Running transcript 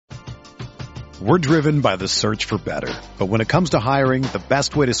We're driven by the search for better. But when it comes to hiring, the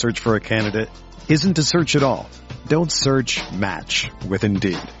best way to search for a candidate isn't to search at all. Don't search, match with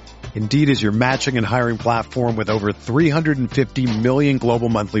Indeed. Indeed is your matching and hiring platform with over 350 million global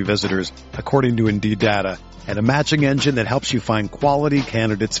monthly visitors, according to Indeed data, and a matching engine that helps you find quality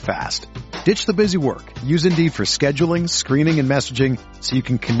candidates fast. Ditch the busy work. Use Indeed for scheduling, screening, and messaging so you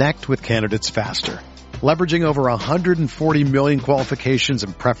can connect with candidates faster. Leveraging over 140 million qualifications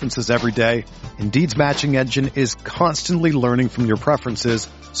and preferences every day, Indeed's matching engine is constantly learning from your preferences,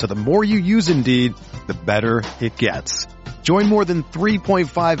 so the more you use Indeed, the better it gets. Join more than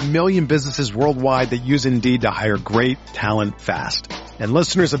 3.5 million businesses worldwide that use Indeed to hire great talent fast. And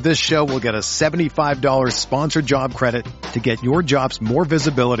listeners of this show will get a $75 sponsored job credit to get your jobs more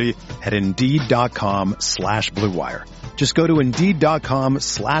visibility at Indeed.com/Blue Wire. Just go to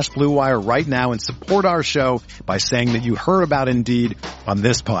Indeed.com/Blue Wire right now and support our show by saying that you heard about Indeed on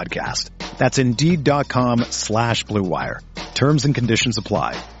this podcast. That's Indeed.com/Blue Wire. Terms and conditions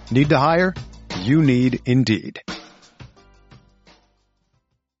apply. Need to hire? You need Indeed.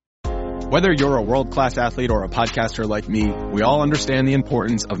 Whether you're a world-class athlete or a podcaster like me, we all understand the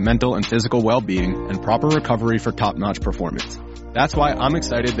importance of mental and physical well-being and proper recovery for top-notch performance. That's why I'm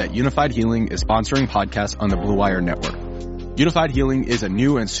excited that Unified Healing is sponsoring podcasts on the Blue Wire Network. Unified Healing is a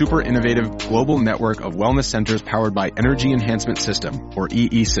new and super innovative global network of wellness centers powered by Energy Enhancement System, or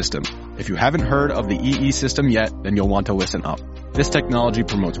EE System. If you haven't heard of the EE System yet, then you'll want to listen up. This technology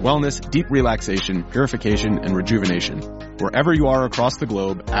promotes wellness, deep relaxation, purification, and rejuvenation. Wherever you are across the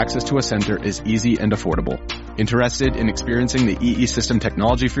globe, access to a center is easy and affordable. Interested in experiencing the EE System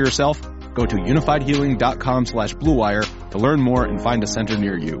technology for yourself? Go to unifiedhealing.com/Blue Wire to learn more and find a center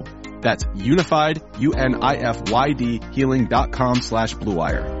near you. That's unified, UNIFYD, healing.com/Blue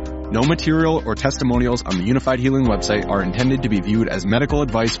Wire. No material or testimonials on the Unified Healing website are intended to be viewed as medical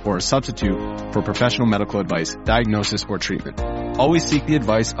advice or a substitute for professional medical advice, diagnosis, or treatment. Always seek the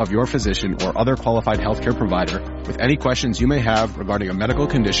advice of your physician or other qualified healthcare provider with any questions you may have regarding a medical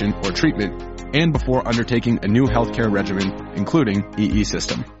condition or treatment and before undertaking a new healthcare regimen, including EE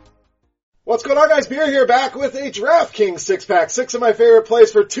System. What's going on, guys? Beer here, back with a DraftKings six-pack. 6 of my favorite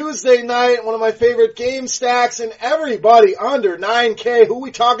plays for Tuesday night, one of my favorite game stacks, and everybody under 9K. Who we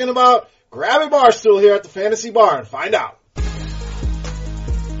talking about? Grab a bar stool here at the Fantasy Bar and find out.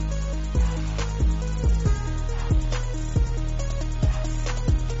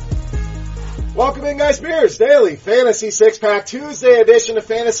 Welcome in, guys. Beers Daily Fantasy Six-Pack Tuesday edition of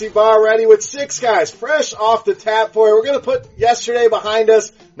Fantasy Bar, ready with 6 guys fresh off the tap for you. We're going to put yesterday behind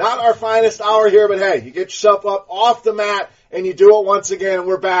us. Not our finest hour here, but hey, you get yourself up off the mat and you do it once again. And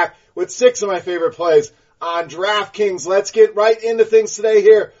we're back with 6 of my favorite plays on DraftKings. Let's get right into things today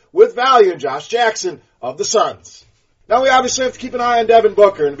here with value and Josh Jackson of the Suns. Now we obviously have to keep an eye on Devin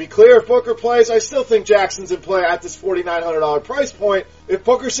Booker, and to be clear, if Booker plays, I still think Jackson's in play at this $4,900 price point. If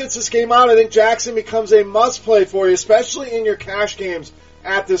Booker sits this game out, I think Jackson becomes a must-play for you, especially in your cash games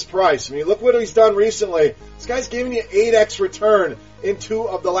at this price. I mean, look what he's done recently. This guy's giving you 8x return in 2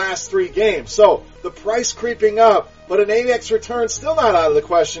 of the last 3 games. So the price creeping up, but an 8x return still not out of the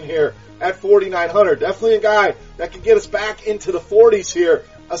question here at $4,900. Definitely a guy that can get us back into the 40s here,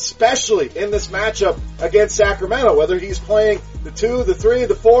 especially in this matchup against Sacramento. Whether he's playing the 2, the 3,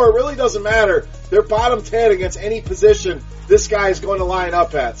 the 4, it really doesn't matter. They're bottom 10 against any position this guy is going to line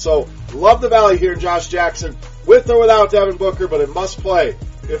up at. So love the value here in Josh Jackson with or without Devin Booker, but it must play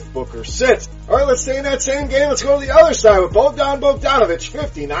if Booker sits. All right, let's stay in that same game. Let's go to the other side with Bogdanovic,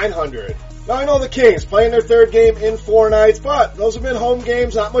 5,900. Now, I know the Kings playing their 3rd game in 4 nights, but those have been home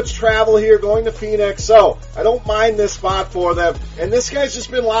games, not much travel here going to Phoenix, so I don't mind this spot for them. And this guy's just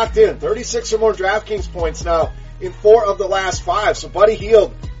been locked in, 36 or more DraftKings points now in 4 of the last 5. So Buddy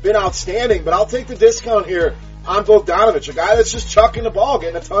Hield, been outstanding, but I'll take the discount here on Bogdanovic, a guy that's just chucking the ball,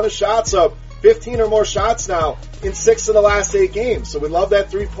 getting a ton of shots up, 15 or more shots now in 6 of the last 8 games. So we love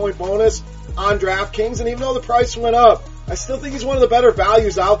that 3-point bonus on DraftKings, and even though the price went up, I still think he's one of the better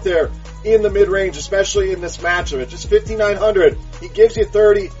values out there in the mid-range, especially in this matchup. At just $5,900, he gives you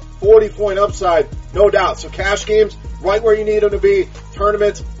 30, 40-point upside, no doubt. So cash games, right where you need him to be.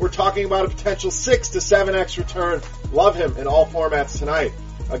 Tournaments, we're talking about a potential 6 to 7x return. Love him in all formats tonight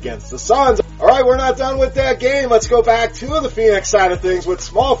against the Suns. All right, we're not done with that game. Let's go back to the Phoenix side of things with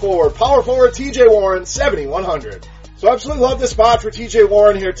small forward, power forward TJ Warren, 7,100. So I absolutely love this spot for TJ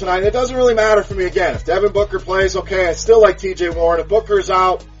Warren here tonight. It doesn't really matter for me again. If Devin Booker plays, okay, I still like TJ Warren. If Booker's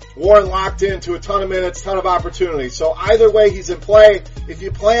out, Warren locked into a ton of minutes, ton of opportunities. So either way, he's in play. If you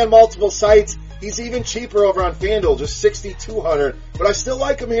play on multiple sites, he's even cheaper over on FanDuel, just $6,200. But I still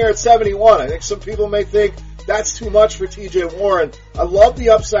like him here at 71. I think some people may think That's too much for TJ Warren. I love the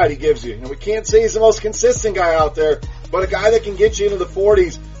upside he gives you. And we can't say he's the most consistent guy out there, but a guy that can get you into the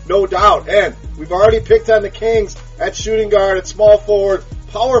 40s, no doubt. And we've already picked on the Kings at shooting guard, at small forward.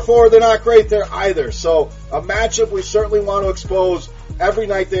 Power forward, they're not great there either. So a matchup we certainly want to expose every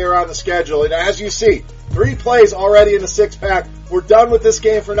night they are on the schedule. And as you see, 3 plays already in the 6-pack. We're done with this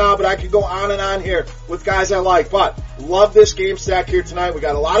game for now, but I could go on and on here with guys I like. But love this game stack here tonight. We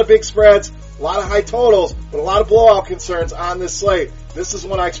got a lot of big spreads, a lot of high totals, but a lot of blowout concerns on this slate. This is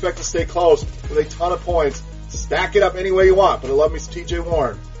one I expect to stay close with a ton of points. Stack it up any way you want, but I love me some TJ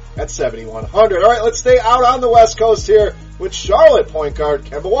Warren at 7,100. All right, let's stay out on the West Coast here with Charlotte point guard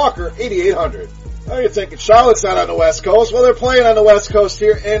Kemba Walker, 8,800. Now you're thinking Charlotte's not on the West Coast. Well, they're playing on the West Coast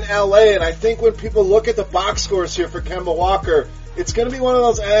here in LA, and I think when people look at the box scores here for Kemba Walker, it's going to be one of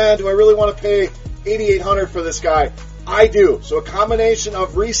those, do I really want to pay 8,800 for this guy? I do. So a combination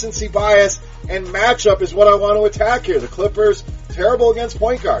of recency bias and matchup is what I want to attack here. The Clippers, terrible against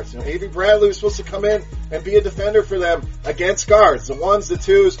point guards. Avery Bradley was supposed to come in and be a defender for them against guards, the 1s, the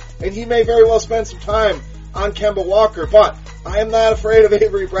 2s, and he may very well spend some time on Kemba Walker, but I am not afraid of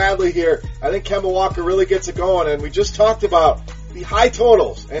Avery Bradley here. I think Kemba Walker really gets it going, and we just talked about the high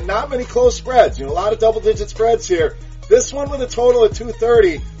totals and not many close spreads. A lot of double-digit spreads here. This one with a total of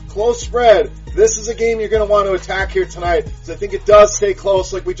 230, close spread. This is a game you're going to want to attack here tonight, because I think it does stay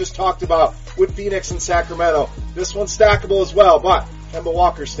close like we just talked about with Phoenix and Sacramento. This one's stackable as well, but Kemba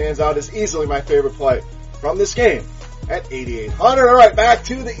Walker stands out as easily my favorite play from this game at 8,800. All right, back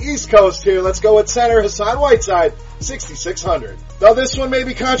to the East Coast here. Let's go with center Hassan Whiteside, 6,600. Now this one may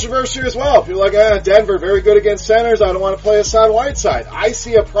be controversial as well. If you're like, Denver, very good against centers, I don't want to play Hassan Whiteside. I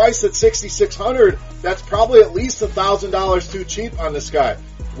see a price at 6,600 that's probably at least $1,000 too cheap on this guy.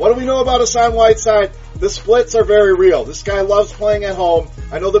 What do we know about Hassan Whiteside? The splits are very real. This guy loves playing at home.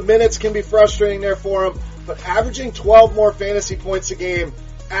 I know the minutes can be frustrating there for him, but averaging 12 more fantasy points a game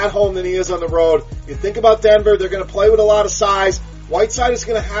at home than he is on the road. You think about Denver, they're going to play with a lot of size. Whiteside is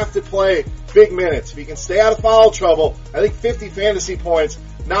going to have to play big minutes. If he can stay out of foul trouble, I think 50 fantasy points,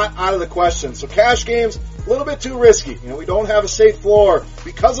 not out of the question. So cash games, a little bit too risky. We don't have a safe floor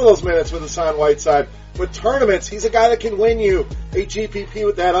because of those minutes with Hassan Whiteside. But tournaments, he's a guy that can win you a GPP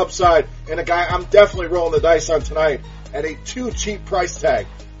with that upside, and a guy I'm definitely rolling the dice on tonight at a too cheap price tag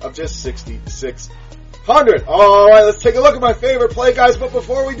of just 6,600. All right, let's take a look at my favorite play, guys. But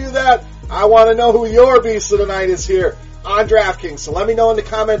before we do that, I want to know who your beast of the night is here on DraftKings. So let me know in the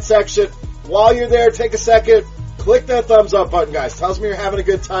comment section. While you're there, take a second, click that thumbs up button, guys. Tells me you're having a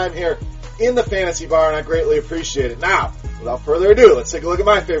good time here in the fantasy bar, and I greatly appreciate it. Now, without further ado, let's take a look at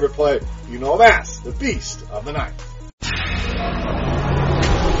my favorite play. You know him as the beast of the night.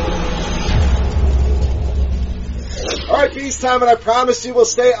 All right, beast time, and I promise you we'll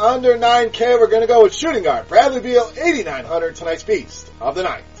stay under 9K. We're going to go with shooting guard Bradley Beal, 8,900, tonight's beast of the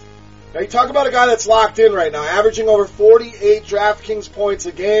night. Now, you talk about a guy that's locked in right now, averaging over 48 DraftKings points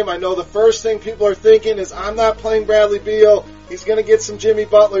a game. I know the first thing people are thinking is, I'm not playing Bradley Beal. He's going to get some Jimmy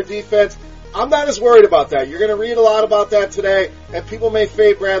Butler defense. I'm not as worried about that. You're going to read a lot about that today, and people may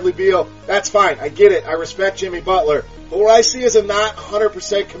fade Bradley Beal. That's fine. I get it. I respect Jimmy Butler. But what I see is a not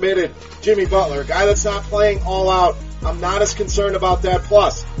 100% committed Jimmy Butler, a guy that's not playing all out. I'm not as concerned about that.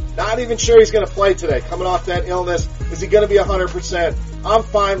 Plus, not even sure he's going to play today. Coming off that illness, is he going to be 100%? I'm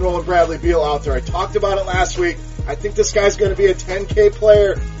fine rolling Bradley Beal out there. I talked about it last week. I think this guy's going to be a 10K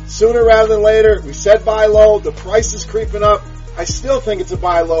player sooner rather than later. We said buy low. The price is creeping up. I still think it's a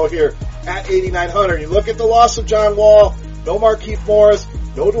buy low here at 8,900. You look at the loss of John Wall, no Markieff Morris,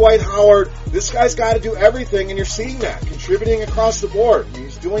 no Dwight Howard. This guy's got to do everything, and you're seeing that, contributing across the board.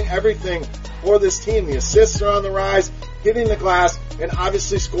 He's doing everything for this team. The assists are on the rise, hitting the glass, and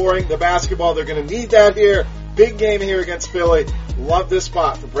obviously scoring the basketball. They're going to need that here. Big game here against Philly. Love this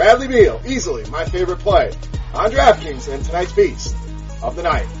spot for Bradley Beal. Easily my favorite play on DraftKings and tonight's beast of the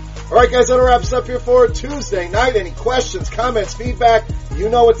night. All right, guys, that wraps up here for Tuesday night. Any questions, comments, feedback, you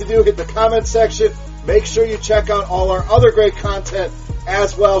know what to do. Hit the comment section. Make sure you check out all our other great content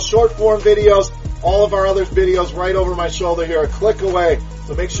as well. Short form videos, all of our other videos right over my shoulder here, a click away.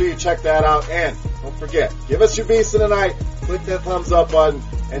 So make sure you check that out. And don't forget, give us your beast of the night. Click that thumbs up button.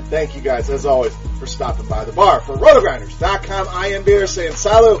 And thank you guys, as always, for stopping by the bar. For RotoGrinders.com, I am Beer saying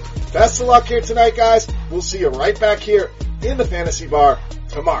salut. Best of luck here tonight, guys. We'll see you right back here in the Fantasy Bar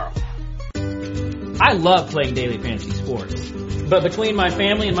tomorrow. I love playing daily fantasy sports, but between my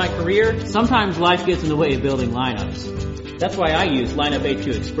family and my career, sometimes life gets in the way of building lineups. That's why I use Lineup HQ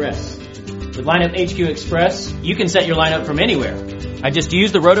Express. With Lineup HQ Express, you can set your lineup from anywhere. I just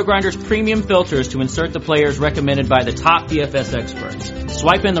use the RotoGrinders premium filters to insert the players recommended by the top DFS experts.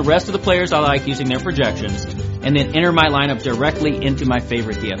 Swipe in the rest of the players I like using their projections, and then enter my lineup directly into my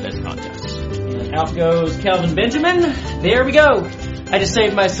favorite DFS contests. And out goes Kelvin Benjamin. There we go. I just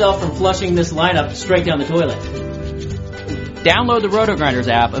saved myself from flushing this lineup straight down the toilet. Download the RotoGrinders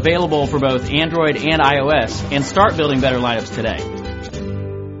app, available for both Android and iOS, and start building better lineups today.